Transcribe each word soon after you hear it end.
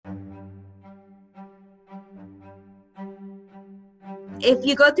if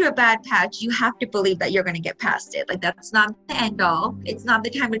you go through a bad patch, you have to believe that you're going to get past it. Like, that's not the end all. It's not the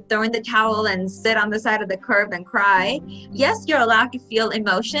time to throw in the towel and sit on the side of the curb and cry. Yes, you're allowed to feel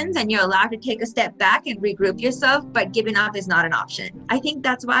emotions and you're allowed to take a step back and regroup yourself, but giving up is not an option. I think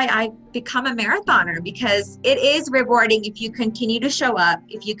that's why I've become a marathoner, because it is rewarding if you continue to show up,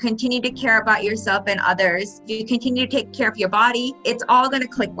 if you continue to care about yourself and others, if you continue to take care of your body. It's all going to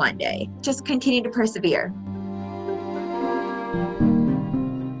click one day. Just continue to persevere.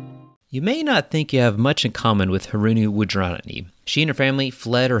 You may not think you have much in common with Haruni Wudrani. She and her family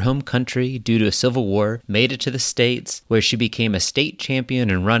fled her home country due to a civil war, made it to the States, where she became a state champion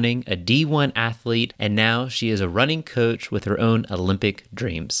in running, a D1 athlete, and now she is a running coach with her own Olympic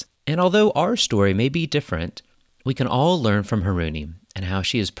dreams. And although our story may be different, we can all learn from Haruni and how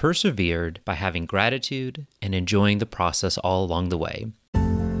she has persevered by having gratitude and enjoying the process all along the way.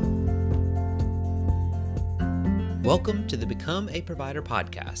 Welcome to the Become a Provider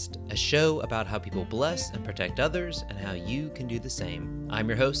podcast, a show about how people bless and protect others and how you can do the same. I'm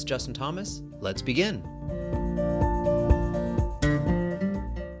your host, Justin Thomas. Let's begin.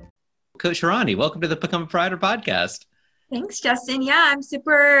 Coach Haruni, welcome to the Become a Provider podcast. Thanks, Justin. Yeah, I'm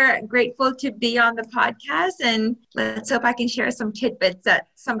super grateful to be on the podcast, and let's hope I can share some tidbits that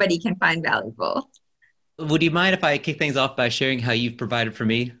somebody can find valuable. Would you mind if I kick things off by sharing how you've provided for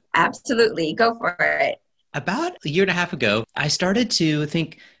me? Absolutely. Go for it. About a year and a half ago, I started to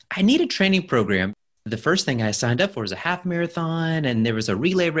think I need a training program. The first thing I signed up for was a half marathon, and there was a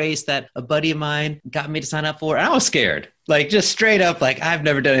relay race that a buddy of mine got me to sign up for. And I was scared, like just straight up, like I've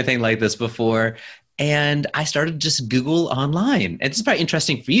never done anything like this before. And I started to just Google online. And it's probably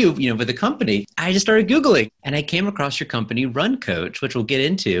interesting for you, with the company. I just started Googling and I came across your company, Run Coach, which we'll get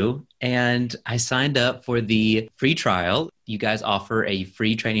into. And I signed up for the free trial. You guys offer a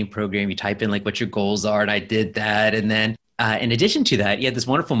free training program. You type in like what your goals are. And I did that. And then in addition to that, you had this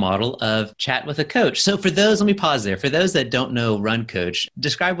wonderful model of chat with a coach. So for those, let me pause there. For those that don't know Run Coach,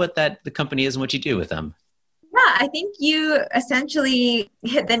 describe what the company is and what you do with them. Yeah, I think you essentially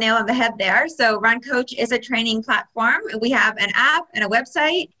hit the nail on the head there. So Run Coach is a training platform. We have an app and a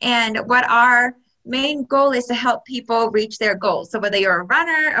website, and what our main goal is to help people reach their goals. So whether you're a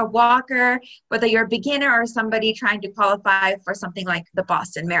runner, a walker, whether you're a beginner or somebody trying to qualify for something like the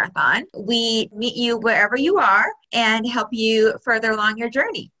Boston Marathon, we meet you wherever you are and help you further along your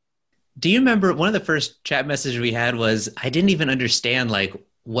journey. Do you remember one of the first chat messages we had was, I didn't even understand like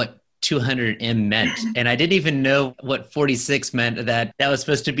what 200 M meant. And I didn't even know what 46 meant, that was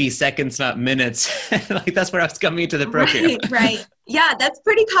supposed to be seconds, not minutes. Like that's where I was coming into the program. Right. Yeah, that's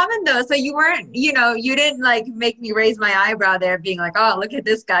pretty common though. So you weren't, you didn't like make me raise my eyebrow there being like, oh, look at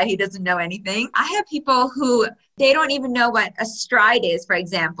this guy. He doesn't know anything. I have people who they don't even know what a stride is, for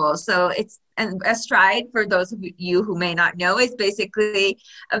example. So a stride, for those of you who may not know, is basically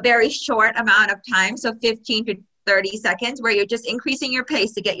a very short amount of time. So 15 to 30 seconds where you're just increasing your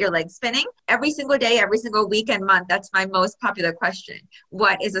pace to get your legs spinning every single day, every single week and month. That's my most popular question.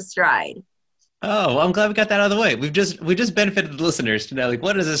 What is a stride? Oh, well, I'm glad we got that out of the way. We've just benefited the listeners to know, like,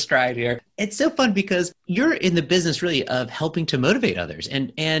 what is a stride here? It's so fun because you're in the business really of helping to motivate others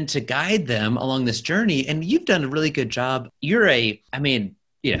and to guide them along this journey. And you've done a really good job. You're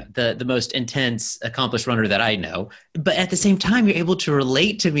the most intense, accomplished runner that I know. But at the same time, you're able to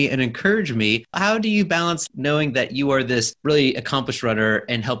relate to me and encourage me. How do you balance knowing that you are this really accomplished runner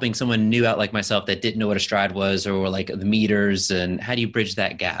and helping someone new out like myself that didn't know what a stride was or like the meters, and how do you bridge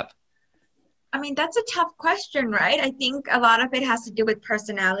that gap? I mean, that's a tough question, right? I think a lot of it has to do with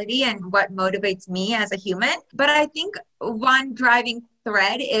personality and what motivates me as a human. But I think one driving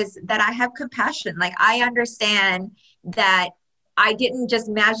thread is that I have compassion. Like, I understand that I didn't just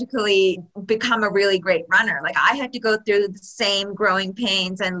magically become a really great runner. Like, I had to go through the same growing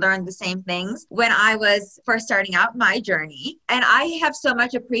pains and learn the same things when I was first starting out my journey. And I have so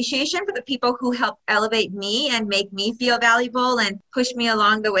much appreciation for the people who help elevate me and make me feel valuable and push me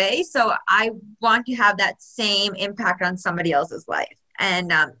along the way. So I want to have that same impact on somebody else's life.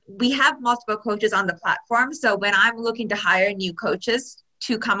 And we have multiple coaches on the platform. So when I'm looking to hire new coaches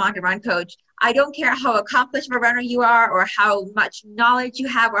to come on to Run Coach, I don't care how accomplished of a runner you are or how much knowledge you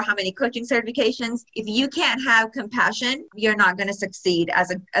have or how many coaching certifications. If you can't have compassion, you're not going to succeed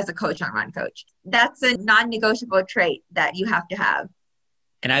as a coach on Run Coach. That's a non-negotiable trait that you have to have.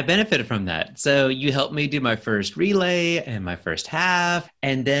 And I benefited from that. So you helped me do my first relay and my first half.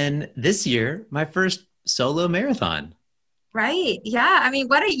 And then this year, my first solo marathon. Right. Yeah. I mean,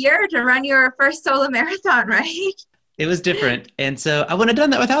 what a year to run your first solo marathon, right? It was different. And so I wouldn't have done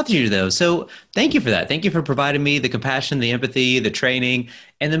that without you, though. So thank you for that. Thank you for providing me the compassion, the empathy, the training,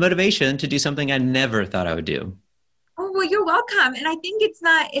 and the motivation to do something I never thought I would do. Oh, Well, you're welcome. And I think it's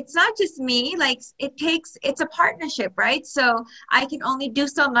not just me, like it's a partnership, right? So I can only do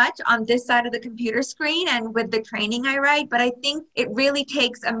so much on this side of the computer screen and with the training I write, but I think it really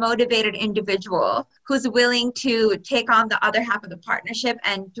takes a motivated individual who's willing to take on the other half of the partnership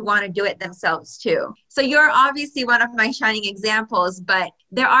and to want to do it themselves too. So you're obviously one of my shining examples, but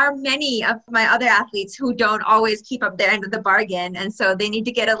there are many of my other athletes who don't always keep up their end of the bargain. And so they need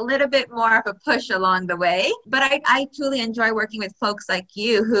to get a little bit more of a push along the way. But I truly enjoy working with folks like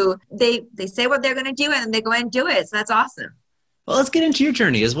you who they say what they're going to do and they go and do it. So that's awesome. Well, let's get into your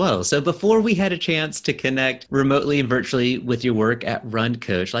journey as well. So before we had a chance to connect remotely and virtually with your work at Run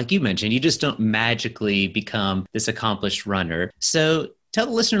Coach, like you mentioned, you just don't magically become this accomplished runner. So tell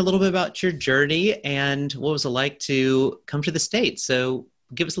the listener a little bit about your journey and what was it like to come to the States. So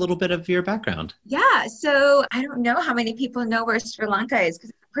give us a little bit of your background. Yeah. So I don't know how many people know where Sri Lanka is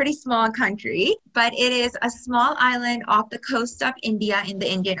because it's a pretty small country, but it is a small island off the coast of India in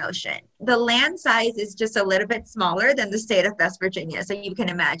the Indian Ocean. The land size is just a little bit smaller than the state of West Virginia. So you can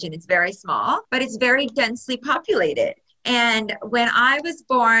imagine it's very small, but it's very densely populated. And when I was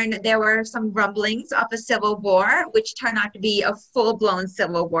born, there were some rumblings of a civil war, which turned out to be a full-blown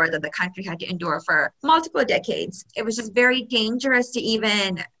civil war that the country had to endure for multiple decades. It was just very dangerous to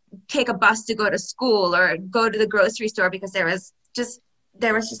even take a bus to go to school or go to the grocery store because there was just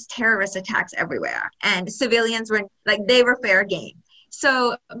terrorist attacks everywhere. And civilians were they were fair game.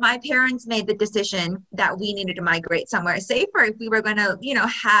 So my parents made the decision that we needed to migrate somewhere safer if we were going to,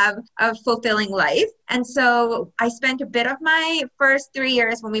 have a fulfilling life. And so I spent a bit of my first 3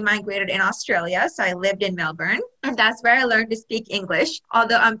 years when we migrated in Australia. So I lived in Melbourne, and that's where I learned to speak English.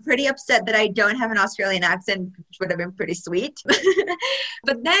 Although I'm pretty upset that I don't have an Australian accent, which would have been pretty sweet.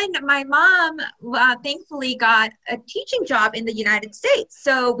 But then my mom thankfully got a teaching job in the United States.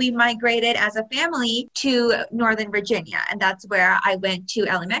 So we migrated as a family to Northern Virginia. And that's where I went to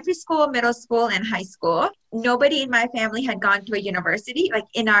elementary school, middle school, and high school. Nobody in my family had gone to a university, like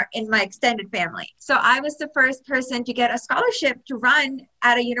in my extended family. So I was the first person to get a scholarship to run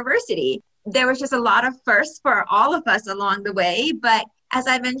at a university. There was just a lot of firsts for all of us along the way. But as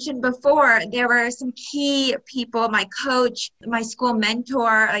I mentioned before, there were some key people, my coach, my school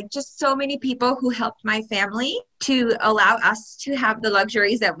mentor, just so many people who helped my family to allow us to have the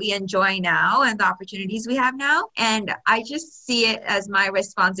luxuries that we enjoy now and the opportunities we have now. And I just see it as my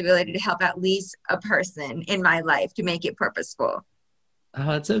responsibility to help at least a person in my life to make it purposeful. Oh,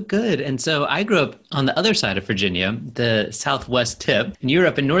 that's so good. And so I grew up on the other side of Virginia, the southwest tip, and you were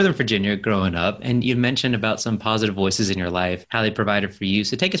up in Northern Virginia growing up. And you mentioned about some positive voices in your life, how they provided for you.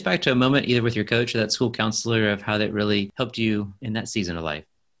 So take us back to a moment, either with your coach or that school counselor, of how that really helped you in that season of life.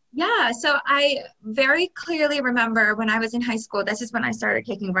 Yeah, so I very clearly remember when I was in high school, this is when I started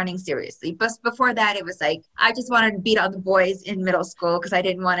taking running seriously. But before that, it was I just wanted to beat all the boys in middle school because I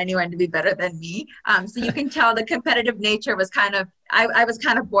didn't want anyone to be better than me. So you can tell the competitive nature was I was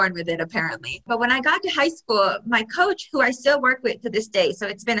kind of born with it, apparently. But when I got to high school, my coach, who I still work with to this day, so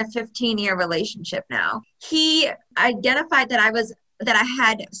it's been a 15-year relationship now, he identified that I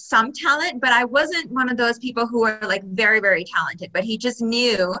had some talent, but I wasn't one of those people who were very, very talented. But he just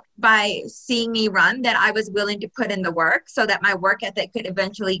knew by seeing me run that I was willing to put in the work so that my work ethic could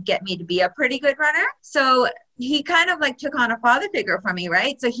eventually get me to be a pretty good runner. So he kind of took on a father figure for me,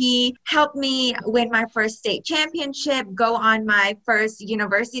 right? So he helped me win my first state championship, go on my first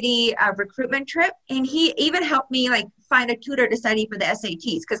university recruitment trip. And he even helped me find a tutor to study for the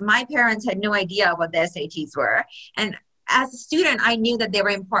SATs because my parents had no idea what the SATs were. And as a student, I knew that they were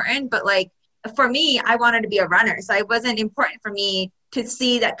important, but for me, I wanted to be a runner. So it wasn't important for me to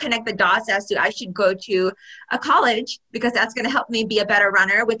connect the dots as to I should go to a college because that's going to help me be a better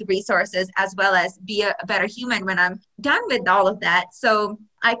runner with resources as well as be a better human when I'm done with all of that. So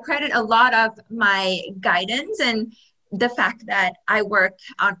I credit a lot of my guidance and the fact that I work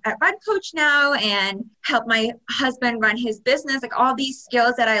at Run Coach now and help my husband run his business, all these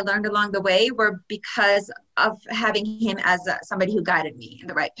skills that I learned along the way were because of having him as somebody who guided me in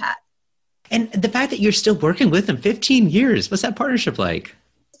the right path. And the fact that you're still working with him 15 years, what's that partnership like?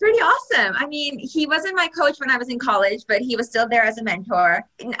 It's pretty awesome. I mean, he wasn't my coach when I was in college, but he was still there as a mentor.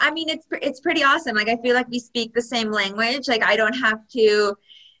 I mean, it's pretty awesome. I feel like we speak the same language. I don't have to,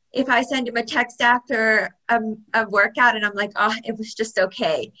 if I send him a text after a workout and I'm oh, it was just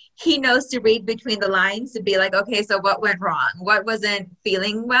okay. He knows to read between the lines to be okay, so what went wrong? What wasn't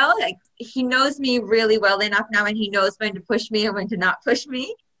feeling well? He knows me really well enough now and he knows when to push me and when to not push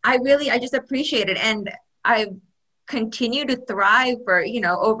me. I just appreciate it. And I've continue to thrive for,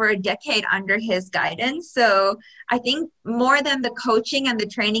 over a decade under his guidance. So I think more than the coaching and the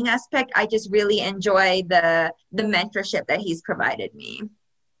training aspect, I just really enjoy the mentorship that he's provided me.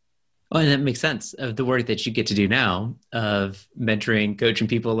 Well, and that makes sense of the work that you get to do now of mentoring, coaching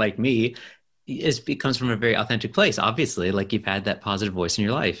people like me. It comes from a very authentic place, obviously, like you've had that positive voice in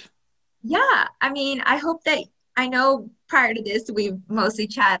your life. Yeah. I mean, I know prior to this, we've mostly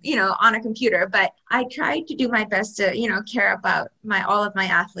chat, on a computer, but I tried to do my best to, care about all of my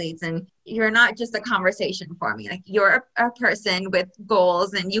athletes. And you're not just a conversation for me. Like, you're a person with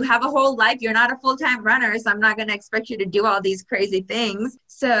goals and you have a whole life. You're not a full-time runner, so I'm not going to expect you to do all these crazy things.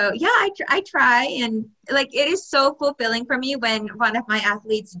 So yeah, I try, and like, it is so fulfilling for me when one of my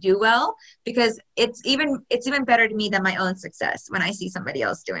athletes do well, because it's even better to me than my own success when I see somebody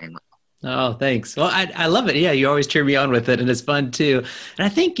else doing well. Oh, thanks. Well, I love it. Yeah, you always cheer me on with it, and it's fun too. And I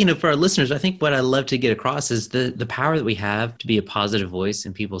think, for our listeners, I think what I love to get across is the power that we have to be a positive voice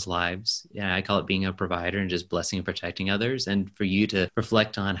in people's lives. Yeah, I call it being a provider and just blessing and protecting others. And for you to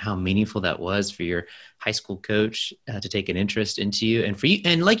reflect on how meaningful that was for your high school coach to take an interest into you, and for you,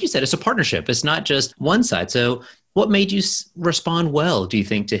 and like you said, it's a partnership. It's not just one side. So what made you respond well, do you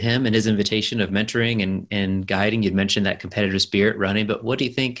think, to him and his invitation of mentoring and guiding? You'd mentioned that competitive spirit running, but what do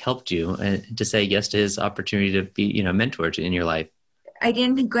you think helped you to say yes to his opportunity to be, mentored in your life? I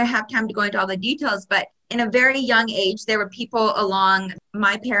didn't have time to go into all the details, but in a very young age, there were people along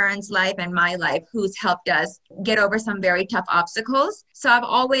my parents' life and my life who's helped us get over some very tough obstacles. So I've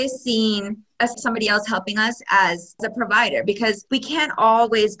always seen somebody else helping us as a provider, because we can't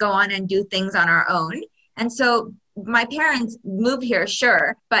always go on and do things on our own. And so my parents moved here,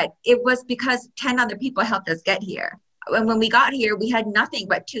 sure, but it was because 10 other people helped us get here. And when we got here, we had nothing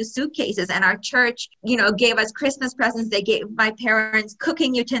but 2 suitcases, and our church, gave us Christmas presents. They gave my parents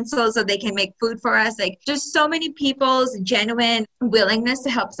cooking utensils so they can make food for us. Like, just so many people's genuine willingness to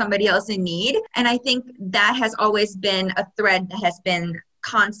help somebody else in need. And I think that has always been a thread that has been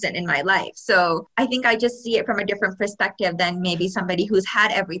constant in my life. So I think I just see it from a different perspective than maybe somebody who's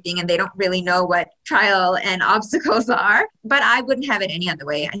had everything and they don't really know what trial and obstacles are. But I wouldn't have it any other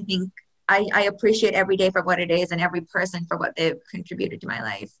way. I think I appreciate every day for what it is and every person for what they've contributed to my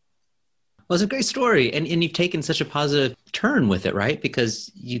life. Well, it's a great story. And you've taken such a positive turn with it, right? Because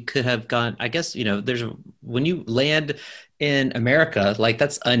you could have gone, I guess, when you land in America, like,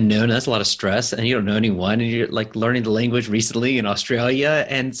 that's unknown. That's a lot of stress, and you don't know anyone, and you're like learning the language recently in Australia.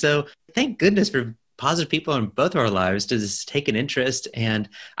 And so thank goodness for positive people in both of our lives to just take an interest. And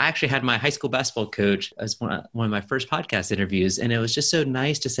I actually had my high school basketball coach as one of my first podcast interviews. And it was just so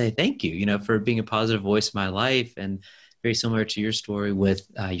nice to say thank you, for being a positive voice in my life. And very similar to your story with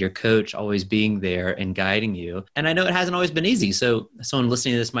your coach always being there and guiding you. And I know it hasn't always been easy. So someone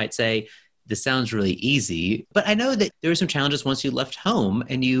listening to this might say, this sounds really easy, but I know that there were some challenges once you left home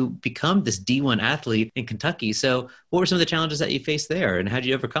and you become this D1 athlete in Kentucky. So what were some of the challenges that you faced there, and how did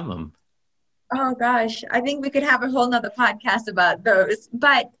you overcome them? Oh gosh, I think we could have a whole nother podcast about those.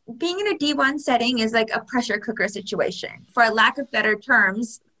 But being in a D1 setting is like a pressure cooker situation. For a lack of better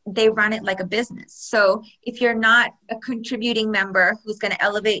terms, they run it like a business. So if you're not a contributing member who's going to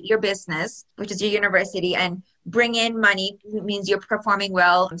elevate your business, which is your university, and bring in money, it means you're performing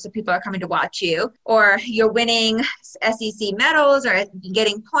well, so people are coming to watch you, or you're winning SEC medals or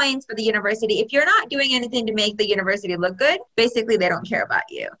getting points for the university. If you're not doing anything to make the university look good, basically they don't care about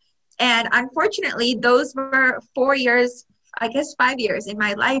you. And unfortunately, those were 4 years, I guess 5 years in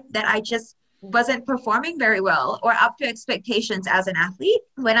my life that I just wasn't performing very well or up to expectations as an athlete.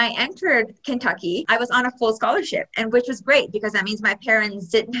 When I entered Kentucky, I was on a full scholarship, and which was great because that means my parents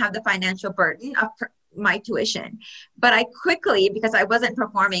didn't have the financial burden of my tuition. But I quickly, because I wasn't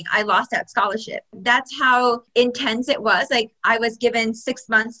performing, I lost that scholarship. That's how intense it was. Like, I was given 6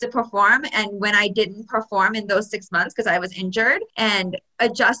 months to perform. And when I didn't perform in those 6 months because I was injured, and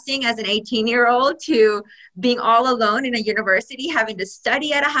adjusting as an 18-year-old to being all alone in a university, having to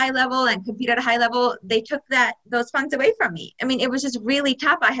study at a high level and compete at a high level, they took those funds away from me. I mean, it was just really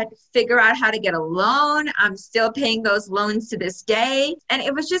tough. I had to figure out how to get a loan. I'm still paying those loans to this day. And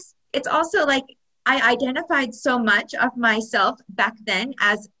it's also like, I identified so much of myself back then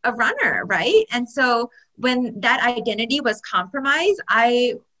as a runner, right? And so when that identity was compromised,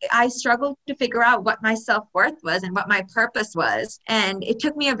 I struggled to figure out what my self-worth was and what my purpose was. And it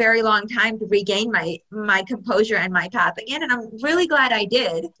took me a very long time to regain my composure and my path again. And I'm really glad I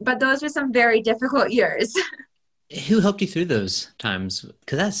did. But those were some very difficult years. Who helped you through those times?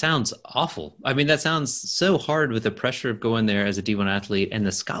 Because that sounds awful. I mean, that sounds so hard with the pressure of going there as a D1 athlete and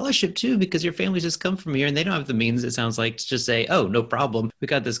the scholarship too, because your family just come from here and they don't have the means, it sounds like, to just say, oh, no problem. We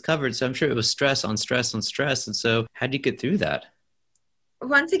got this covered. So I'm sure it was stress on stress on stress. And so how do you get through that?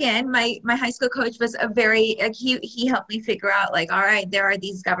 Once again, my high school coach was a very, like, he helped me figure out, like, all right, there are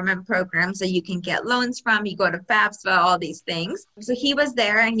these government programs that you can get loans from. You go to FAFSA, all these things. So he was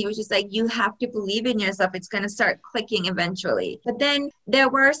there and he was just like, you have to believe in yourself. It's going to start clicking eventually. But then there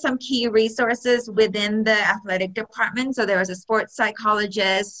were some key resources within the athletic department. So there was a sports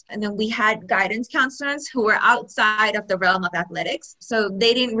psychologist, and then we had guidance counselors who were outside of the realm of athletics. So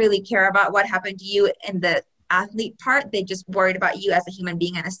they didn't really care about what happened to you in the athlete part. They just worried about you as a human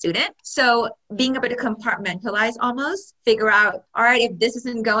being and a student. So being able to compartmentalize, almost figure out, all right, if this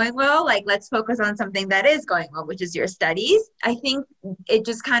isn't going well, like, let's focus on something that is going well, which is your studies. I think it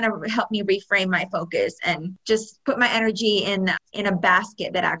just kind of helped me reframe my focus and just put my energy in a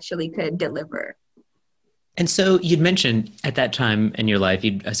basket that actually could deliver. And so you'd mentioned at that time in your life,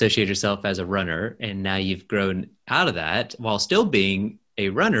 you'd associate yourself as a runner, and now you've grown out of that while still being a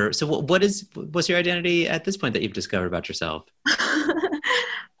runner. So what's your identity at this point that you've discovered about yourself?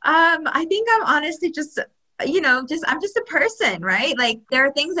 I think I'm honestly just, I'm just a person, right? Like, there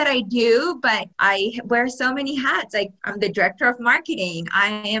are things that I do, but I wear so many hats. Like, I'm the director of marketing. I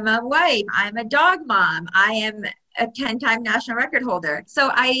am a wife. I'm a dog mom. I am a 10-time national record holder. So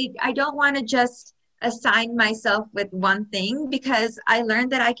I don't want to just assign myself with one thing, because I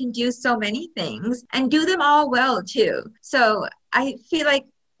learned that I can do so many things and do them all well too. So I feel like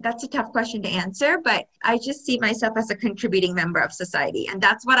that's a tough question to answer, but I just see myself as a contributing member of society. And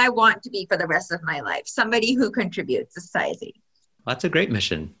that's what I want to be for the rest of my life. Somebody who contributes to society. Well, that's a great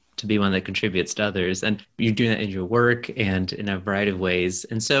mission, to be one that contributes to others. And you're doing that in your work and in a variety of ways.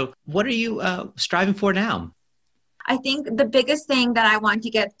 And so what are you striving for now? I think the biggest thing that I want to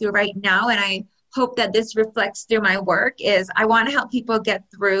get through right now, and I hope that this reflects through my work, is I want to help people get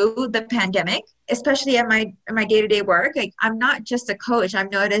through the pandemic, especially in my day-to-day work. Like, I'm not just a coach.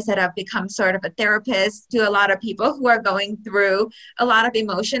 I've noticed that I've become sort of a therapist to a lot of people who are going through a lot of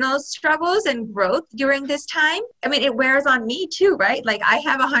emotional struggles and growth during this time. I mean, it wears on me too, right? Like, I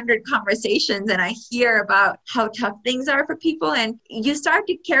have 100 conversations and I hear about how tough things are for people, and you start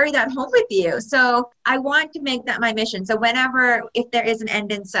to carry that home with you. So I want to make that my mission. So if there is an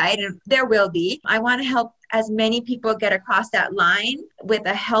end in sight, and there will be, I want to help as many people get across that line with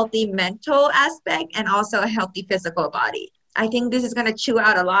a healthy mental aspect and also a healthy physical body. I think this is going to chew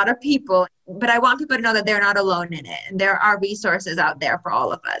out a lot of people, but I want people to know that they're not alone in it. And there are resources out there for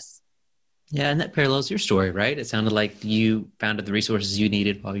all of us. Yeah, and that parallels your story, right? It sounded like you found the resources you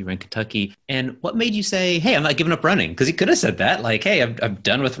needed while you were in Kentucky. And what made you say, hey, I'm not giving up running? Because you could have said that, like, hey, I'm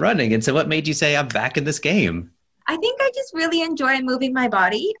done with running. And so what made you say, I'm back in this game? I think I just really enjoy moving my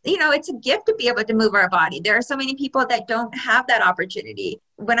body. It's a gift to be able to move our body. There are so many people that don't have that opportunity.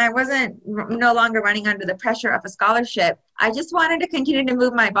 When I wasn't no longer running under the pressure of a scholarship, I just wanted to continue to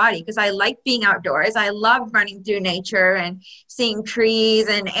move my body because I like being outdoors. I love running through nature and seeing trees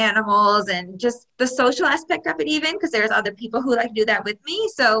and animals and just the social aspect of it, even because there's other people who like to do that with me.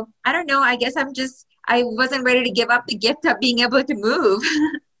 So I don't know. I guess I wasn't ready to give up the gift of being able to move.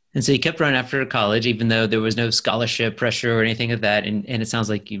 And so you kept running after college, even though there was no scholarship pressure or anything of that. And it sounds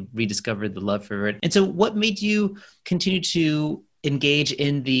like you rediscovered the love for it. And so what made you continue to engage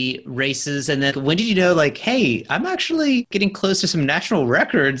in the races? And then when did you know, like, hey, I'm actually getting close to some national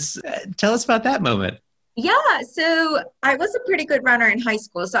records? Tell us about that moment. Yeah, so I was a pretty good runner in high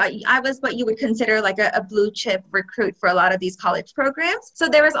school. So I was what you would consider like a blue chip recruit for a lot of these college programs. So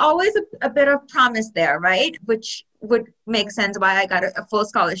there was always a bit of promise there, right? Which would make sense why I got a full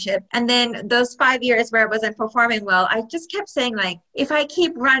scholarship. And then those 5 years where I wasn't performing well, I just kept saying, like, if I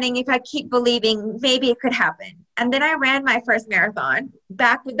keep running, if I keep believing, maybe it could happen. And then I ran my first marathon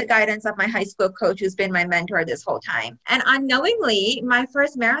back with the guidance of my high school coach, who's been my mentor this whole time. And unknowingly, my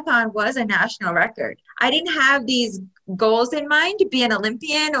first marathon was a national record. I didn't have these goals in mind to be an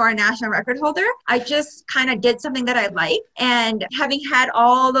Olympian or a national record holder. I just kind of did something that I like. And having had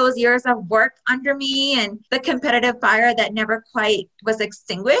all those years of work under me and the competitive fire that never quite was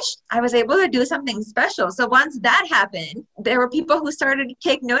extinguished, I was able to do something special. So once that happened, there were people who started to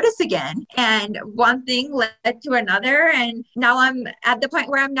take notice again. And one thing led to another. And now I'm at the point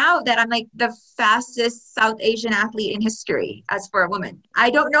where I'm now that I'm like the fastest South Asian athlete in history as for a woman. I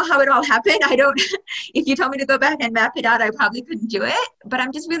don't know how it all happened. If you told me to go back and map it out, I probably couldn't do it. But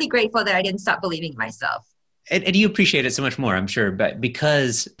I'm just really grateful that I didn't stop believing in myself. And you appreciate it so much more, I'm sure, but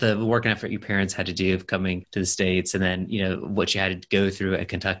because the work and effort your parents had to do of coming to the States and then, what you had to go through at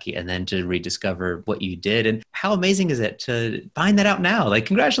Kentucky and then to rediscover what you did. And how amazing is it to find that out now? Like,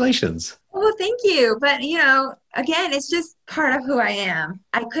 congratulations. Well, thank you. But, again, it's just part of who I am.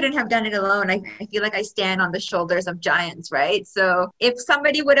 I couldn't have done it alone. I feel like I stand on the shoulders of giants, right? So if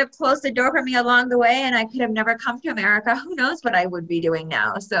somebody would have closed the door for me along the way and I could have never come to America, who knows what I would be doing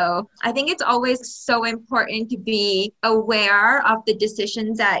now? So I think it's always so important to be aware of the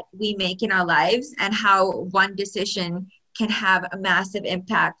decisions that we make in our lives and how one decision can have a massive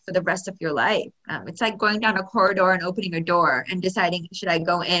impact for the rest of your life. It's like going down a corridor and opening a door and deciding, should I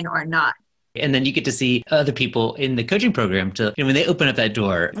go in or not? And then you get to see other people in the coaching program when they open up that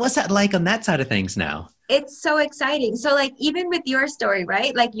door. What's that like on that side of things now? It's so exciting. So like even with your story,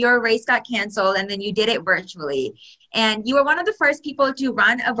 right? Like your race got canceled and then you did it virtually. And you were one of the first people to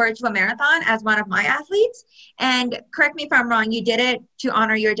run a virtual marathon as one of my athletes. And correct me if I'm wrong, you did it to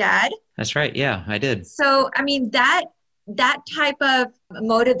honor your dad. That's right. Yeah, I did. So, I mean, that type of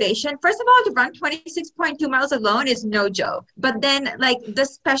motivation, first of all, to run 26.2 miles alone is no joke. But then like the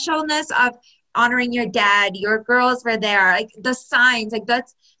specialness of honoring your dad, your girls were there, like the signs, like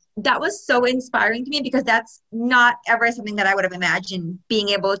that was so inspiring to me because that's not ever something that I would have imagined being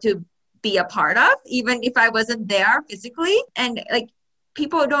able to be a part of, even if I wasn't there physically. And like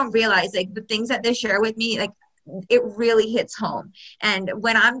people don't realize like the things that they share with me, like it really hits home. And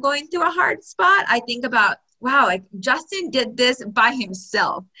when I'm going through a hard spot, I think about, wow, like Justin did this by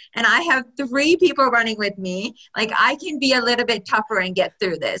himself and I have 3 people running with me. Like I can be a little bit tougher and get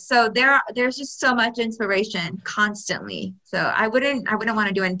through this. So there's just so much inspiration constantly. So I wouldn't want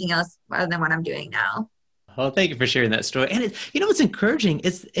to do anything else other than what I'm doing now. Well, thank you for sharing that story. And what's encouraging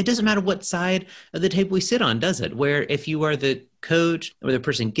is it doesn't matter what side of the table we sit on, does it? Where if you are the coach or the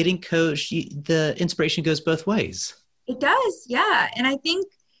person getting coached, the inspiration goes both ways. It does. Yeah. And I think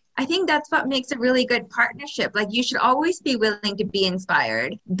that's what makes a really good partnership. Like you should always be willing to be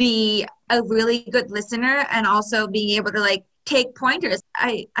inspired, be a really good listener, and also being able to like take pointers.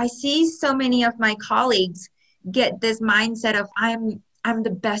 I see so many of my colleagues get this mindset of I'm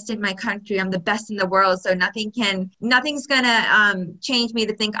the best in my country. I'm the best in the world. So nothing's gonna change me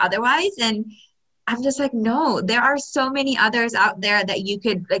to think otherwise. And I'm just like, no, there are so many others out there that you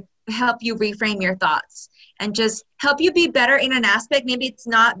could like help you reframe your thoughts and just help you be better in an aspect. Maybe it's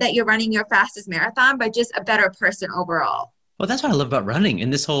not that you're running your fastest marathon, but just a better person overall. Well, that's what I love about running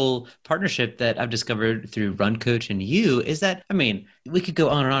and this whole partnership that I've discovered through Run Coach and you is that, I mean, we could go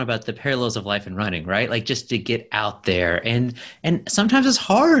on and on about the parallels of life and running, right? Like just to get out there and sometimes it's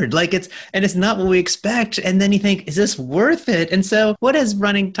hard, like it's not what we expect. And then you think, is this worth it? And so what has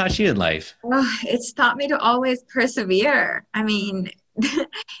running taught you in life? Well, it's taught me to always persevere. I mean,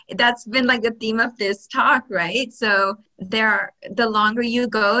 that's been like the theme of this talk, right? So the longer you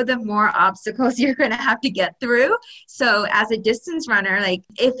go, the more obstacles you're going to have to get through. So as a distance runner, like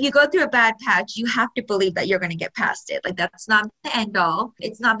if you go through a bad patch, you have to believe that you're going to get past it. Like that's not the end all.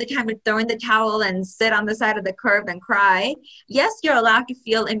 It's not the time to throw in the towel and sit on the side of the curb and cry. Yes, you're allowed to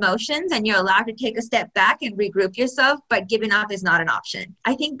feel emotions and you're allowed to take a step back and regroup yourself, but giving up is not an option.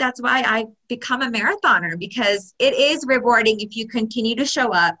 I think that's why I become a marathoner, because it is rewarding if you continue to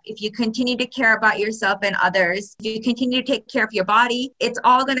show up, if you continue to care about yourself and others, if you continue to take care of your body, it's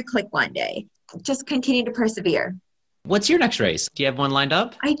all going to click one day. Just continue to persevere. What's your next race? Do you have one lined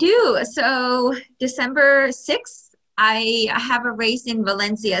up? I do. So December 6th, I have a race in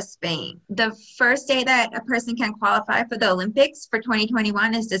Valencia, Spain. The first day that a person can qualify for the Olympics for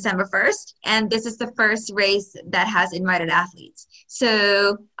 2021 is December 1st. And this is the first race that has invited athletes.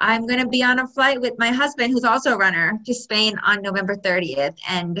 So I'm going to be on a flight with my husband, who's also a runner, to Spain on November 30th.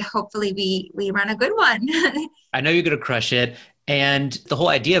 And hopefully we run a good one. I know you're going to crush it. And the whole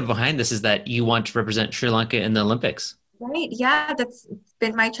idea behind this is that you want to represent Sri Lanka in the Olympics. Right. Yeah, that's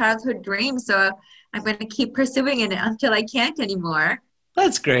been my childhood dream. So I'm going to keep pursuing it until I can't anymore.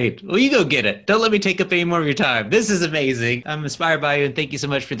 That's great. Well, you go get it. Don't let me take up any more of your time. This is amazing. I'm inspired by you, and thank you so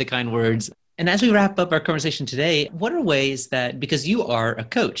much for the kind words. And as we wrap up our conversation today, what are ways that, because you are a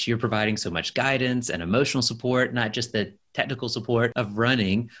coach, you're providing so much guidance and emotional support, not just the technical support of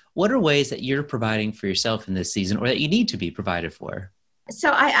running, what are ways that you're providing for yourself in this season or that you need to be provided for? So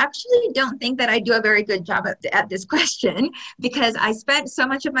I actually don't think that I do a very good job at this question, because I spent so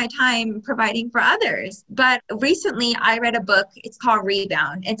much of my time providing for others. But recently I read a book. It's called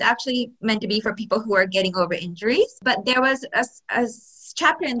Rebound. It's actually meant to be for people who are getting over injuries. But there was a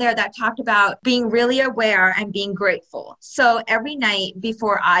chapter in there that talked about being really aware and being grateful. So every night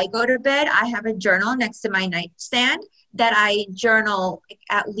before I go to bed, I have a journal next to my nightstand that I journal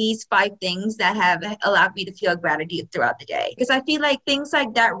at least 5 things that have allowed me to feel gratitude throughout the day. Because I feel like things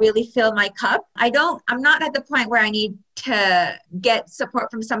like that really fill my cup. I'm not at the point where I need to get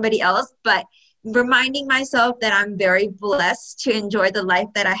support from somebody else, but reminding myself that I'm very blessed to enjoy the life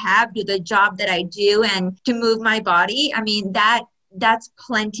that I have, do the job that I do, and to move my body. I mean, that's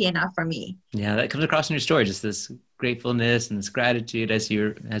plenty enough for me. Yeah, that comes across in your story, just this gratefulness and this gratitude as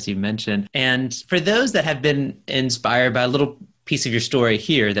you mentioned. And for those that have been inspired by a little piece of your story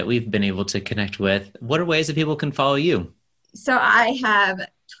here that we've been able to connect with, what are ways that people can follow you? So I have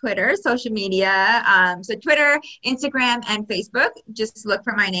Twitter, social media. So Twitter, Instagram, and Facebook. Just look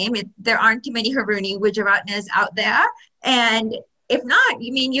for my name. There aren't too many Haruni Wijeratnes out there. And if not,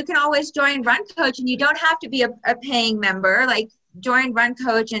 you can always join Run Coach, and you don't have to be a paying member. Like, join Run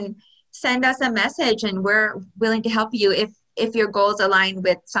Coach and send us a message, and we're willing to help you if your goals align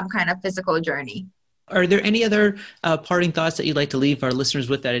with some kind of physical journey. Are there any other parting thoughts that you'd like to leave our listeners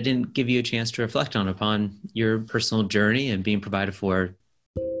with that I didn't give you a chance to reflect on upon your personal journey and being provided for?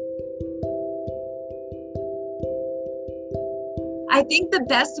 I think the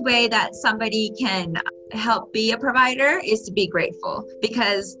best way that somebody can help be a provider is to be grateful,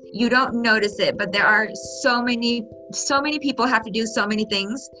 because you don't notice it, but there are so many people have to do so many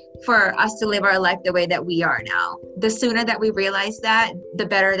things for us to live our life the way that we are now. The sooner that we realize that, the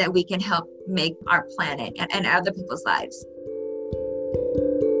better that we can help make our planet and other people's lives.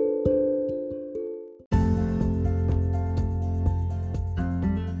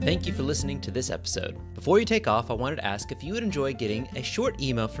 Thank you for listening to this episode. Before you take off, I wanted to ask if you would enjoy getting a short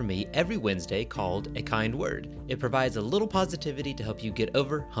email from me every Wednesday called A Kind Word. It provides a little positivity to help you get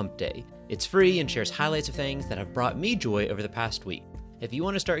over hump day. It's free and shares highlights of things that have brought me joy over the past week. If you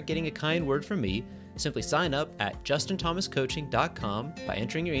want to start getting a kind word from me, simply sign up at justinthomascoaching.com by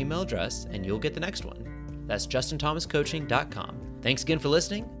entering your email address, and you'll get the next one. That's justinthomascoaching.com. Thanks again for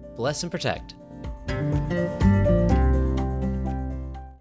listening. Bless and protect.